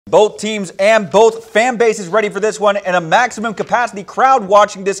Both teams and both fan bases ready for this one, and a maximum capacity crowd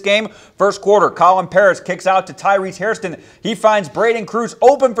watching this game. First quarter, Colin Paris kicks out to Tyrese Hairston. He finds Braden Cruz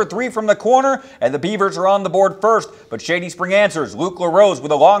open for three from the corner, and the Beavers are on the board first. But Shady Spring answers. Luke LaRose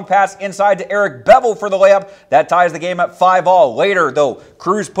with a long pass inside to Eric Bevel for the layup. That ties the game at 5-all. Later, though,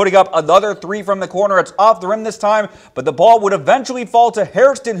 Cruz putting up another three from the corner. It's off the rim this time, but the ball would eventually fall to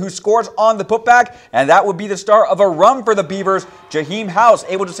Hairston, who scores on the putback, and that would be the start of a run for the Beavers. Jaheim House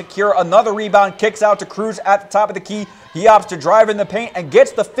able to secure another rebound, kicks out to Cruz at the top of the key. He opts to drive in the paint and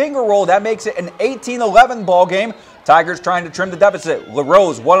gets the finger roll. That makes it an 18-11 ball game. Tigers trying to trim the deficit.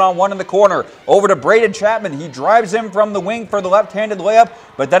 LaRose one-on-one in the corner. Over to Braden Chapman. He drives in from the wing for the left-handed layup.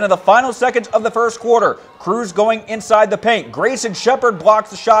 But then in the final seconds of the first quarter, Cruz going inside the paint. Grayson Shepard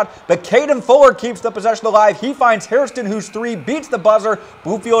blocks the shot, but Caden Fuller keeps the possession alive. He finds Hairston, whose three beats the buzzer.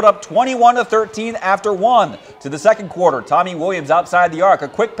 Bluefield up 21-13 after one. To the second quarter, Tommy Williams outside the arc. A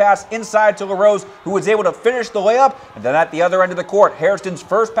quick pass inside to LaRose, who was able to finish the layup. And then at the other end of the court, Hairston's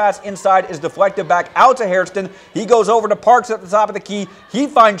first pass inside is deflected back out to Hairston. He goes over to Parks at the top of the key. He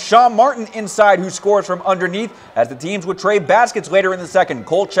finds Sean Martin inside, who scores from underneath, as the teams would trade baskets later in the second.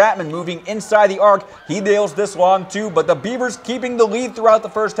 Cole Chapman moving inside the arc. He nails this long too, but the Beavers keeping the lead throughout the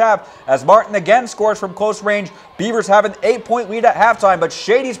first half as Martin again scores from close range. Beavers have an 8-point lead at halftime, but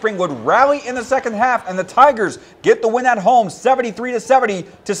Shady Spring would rally in the second half, and the Tigers get the win at home 73-70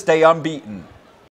 to stay unbeaten.